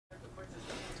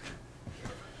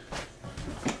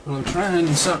Well, I'm trying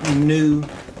something new.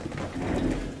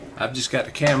 I've just got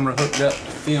the camera hooked up to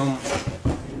film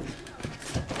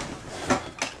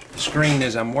the screen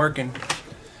as I'm working.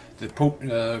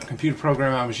 The computer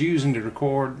program I was using to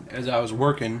record as I was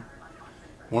working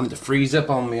wanted to freeze up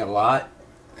on me a lot,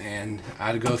 and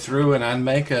I'd go through and I'd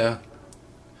make a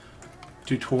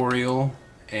tutorial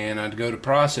and I'd go to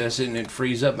process it and it'd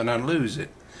freeze up and I'd lose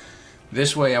it.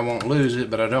 This way I won't lose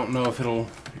it, but I don't know if it'll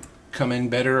come in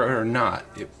better or not.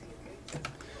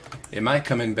 It might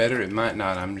come in better, it might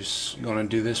not. I'm just going to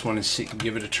do this one and see,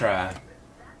 give it a try.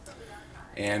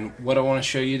 And what I want to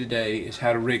show you today is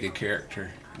how to rig a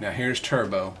character. Now here's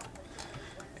Turbo,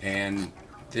 and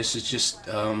this is just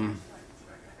a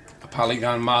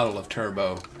polygon model of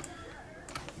Turbo.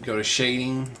 Go to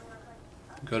shading,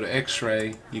 go to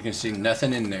X-ray, you can see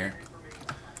nothing in there.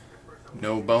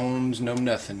 No bones, no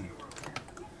nothing.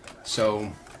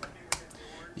 So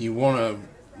you want to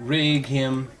rig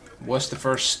him. What's the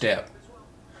first step?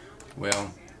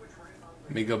 Well,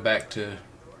 let me go back to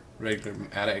regular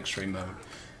out of X-ray mode.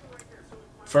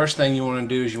 First thing you want to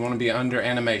do is you want to be under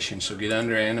animation, so get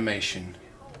under animation.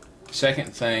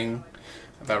 Second thing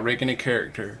about rigging a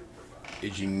character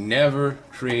is you never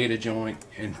create a joint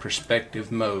in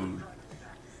perspective mode.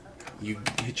 You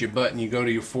hit your button, you go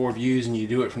to your 4 views, and you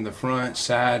do it from the front,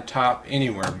 side, top,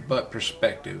 anywhere but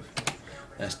perspective.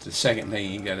 That's the second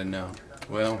thing you got to know.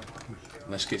 Well,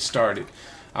 let's get started.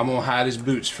 I'm going to hide his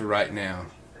boots for right now,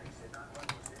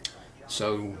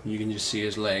 so you can just see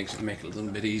his legs and make it a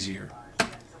little bit easier.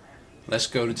 Let's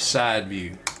go to the side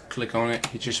view. Click on it,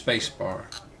 hit your space bar.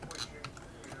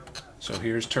 So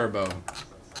here's Turbo.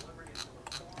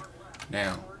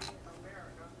 Now,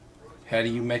 how do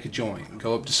you make a joint?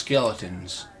 Go up to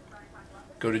skeletons,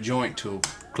 go to joint tool,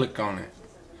 click on it.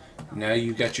 Now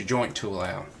you've got your joint tool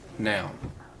out. Now,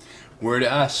 where do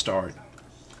I start?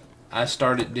 I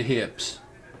start at the hips.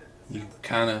 You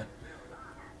kind of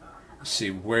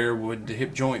see, where would the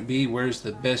hip joint be? Where's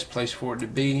the best place for it to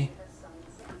be?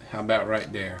 How about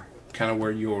right there? Kind of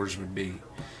where yours would be.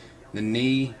 The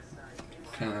knee,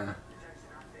 kind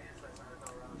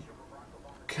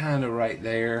of right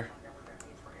there.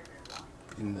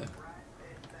 In the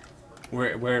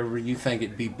wherever you think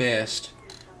it'd be best.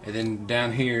 And then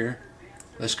down here,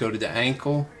 let's go to the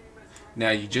ankle.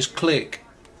 Now you just click.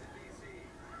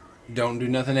 Don't do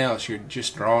nothing else. You're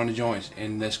just drawing the joints.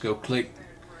 And let's go click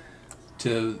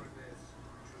to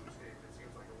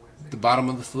the bottom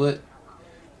of the foot.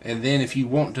 And then if you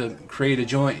want to create a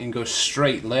joint and go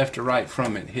straight left or right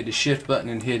from it, hit the shift button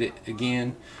and hit it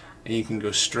again, and you can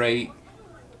go straight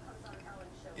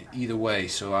either way.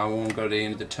 So I won't go to the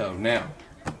end of the toe. Now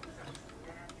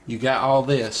you got all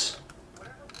this.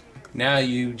 Now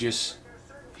you just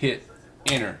hit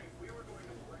enter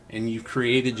and you've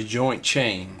created your joint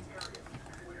chain.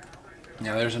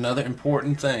 Now there's another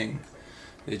important thing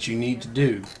that you need to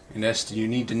do, and that's you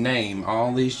need to name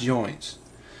all these joints.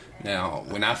 Now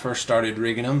when I first started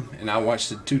rigging them and I watched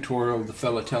the tutorial of the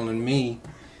fella telling me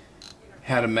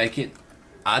how to make it,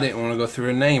 I didn't want to go through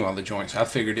and name all the joints. I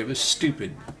figured it was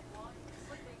stupid.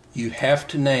 You have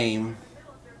to name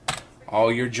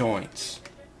all your joints.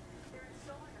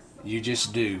 You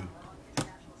just do.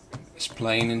 It's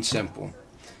plain and simple.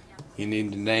 You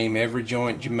need to name every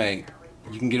joint you make.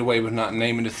 You can get away with not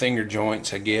naming the finger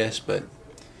joints, I guess, but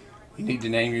you need to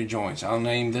name your joints. I'll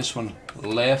name this one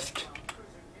left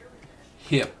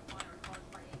hip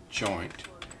joint.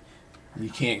 You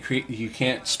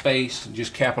can't space,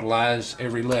 just capitalize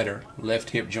every letter.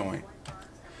 Left hip joint.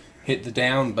 Hit the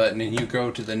down button and you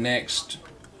go to the next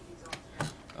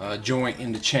joint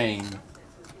in the chain.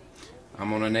 I'm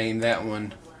going to name that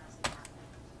one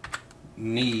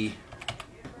knee.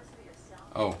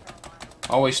 Oh,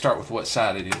 always start with what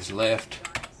side it is. Left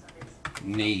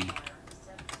knee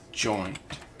joint.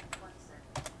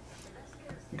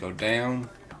 Go down.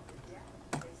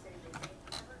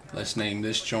 Let's name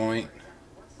this joint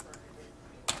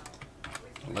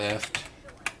left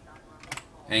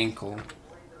ankle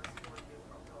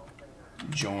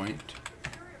joint.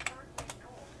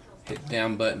 Hit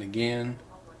down button again.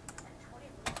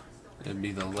 It'll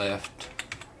be the left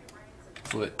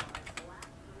foot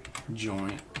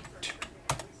joint.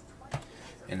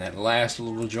 And that last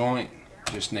little joint,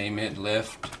 just name it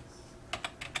left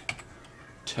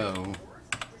toe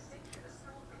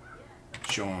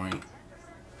joint.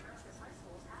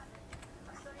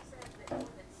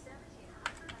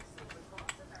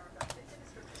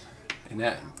 And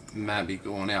that might be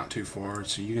going out too far,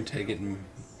 so you can take it and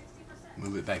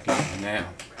move it back in. Now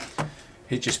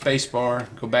hit your space bar,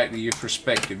 go back to your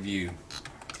perspective view.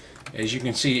 As you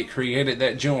can see, it created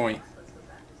that joint.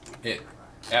 It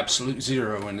absolute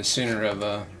 0 in the center of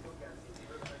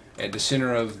at the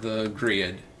center of the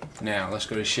grid. Now let's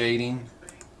go to shading,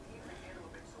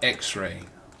 X-ray.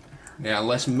 Now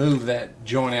let's move that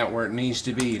joint out where it needs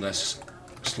to be. Let's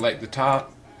select the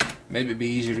top. Maybe it'd be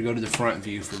easier to go to the front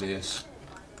view for this.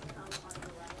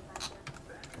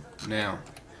 Now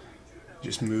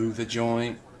just move the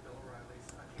joint.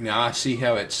 Now I see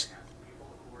how it's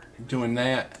doing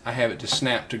that. I have it to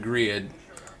snap to grid.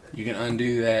 You can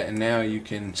undo that, and now you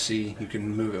can see you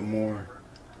can move it more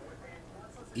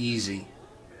easy.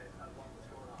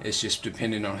 It's just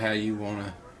depending on how you want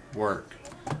to work.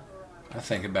 I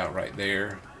think about right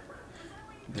there.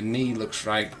 The knee looks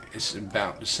like it's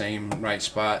about the same right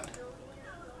spot.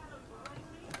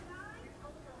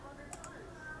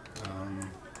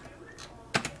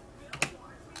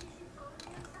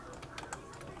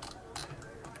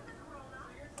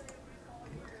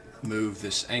 Move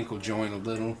this ankle joint a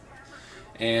little,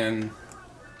 and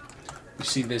you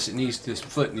see this, this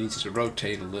foot needs to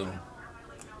rotate a little,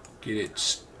 get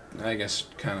it, I guess,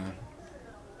 kind of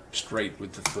straight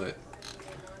with the foot.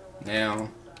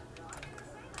 Now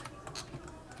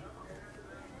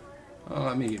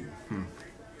I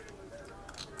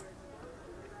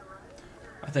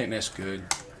think that's good.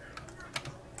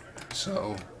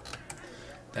 So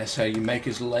that's how you make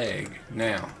his leg.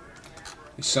 Now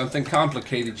it's something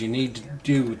complicated you need to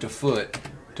do with the foot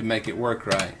to make it work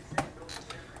right.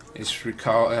 It's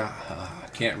I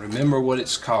can't remember what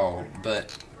it's called,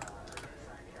 but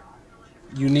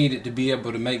you need it to be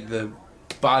able to make the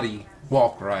body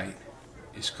walk right.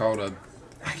 It's called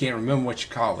I can't remember what you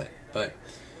call it, but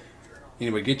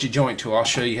anyway, get your joint tool. I'll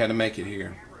show you how to make it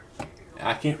here.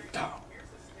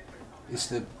 It's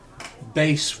the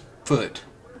base foot.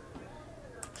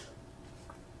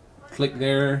 Click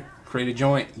there, create a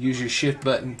joint, use your shift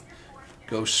button,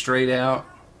 go straight out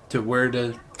to where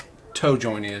the toe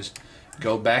joint is,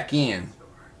 go back in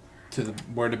to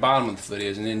where the bottom of the foot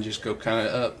is, and then just go kind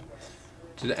of up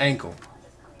to the ankle.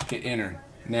 Hit enter.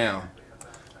 Now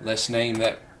let's name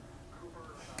that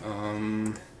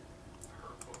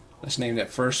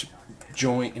first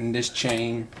joint in this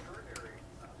chain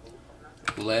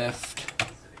left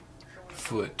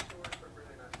foot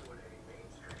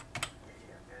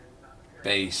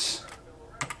base.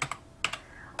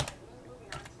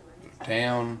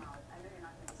 Down,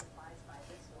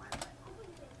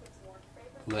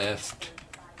 left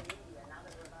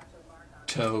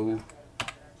toe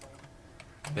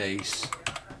base,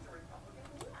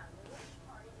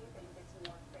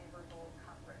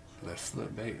 left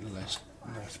foot base,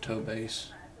 left toe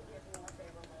base.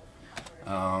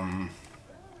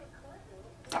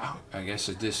 I guess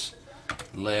it's this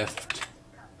left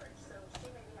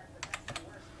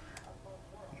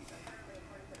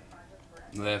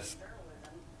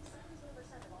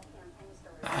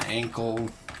ankle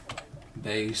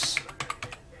base.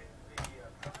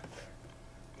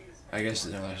 I guess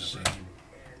let's see,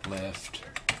 left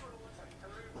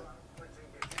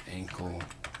ankle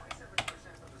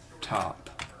top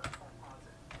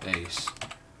base.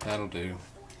 That'll do.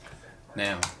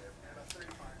 Now,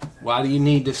 why do you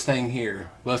need this thing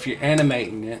here? Well, if you're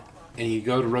animating it and you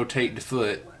go to rotate the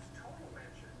foot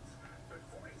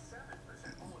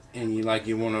and you want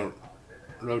to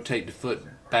rotate the foot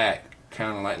back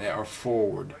kind of like that, or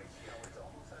forward,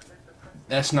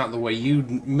 that's not the way you'd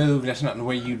move. That's not the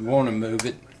way you'd want to move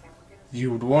it.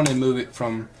 You would want to move it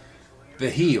from the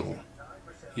heel.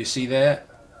 You see that?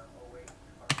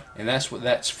 And that's what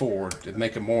that's for, to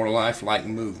make a more lifelike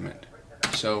movement.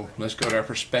 So let's go to our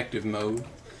perspective mode,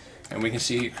 and we can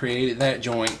see it created that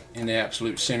joint in the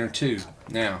absolute center too.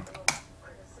 Now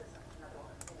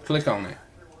click on it,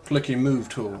 click your move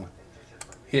tool,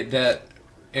 hit that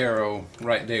arrow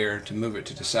right there to move it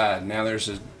to the side. Now there's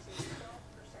a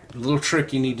little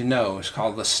trick you need to know. It's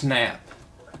called the snap,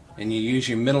 and you use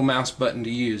your middle mouse button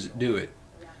to do it.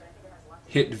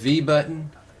 Hit the V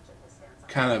button,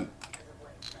 kind of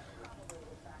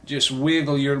just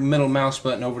wiggle your middle mouse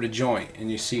button over the joint, and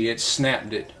you see it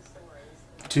snapped it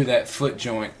to that foot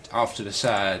joint off to the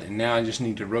side. And now I just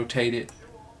need to rotate it,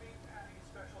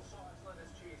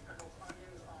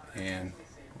 and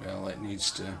well, it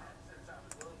needs to,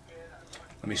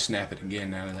 let me snap it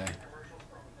again now that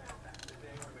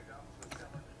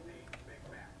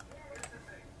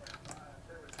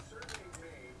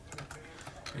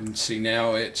and see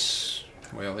now it's,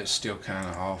 well, it's still kind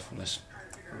of off. Let's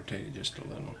rotate it just a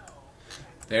little.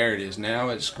 There it is. Now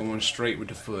it's going straight with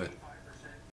the foot.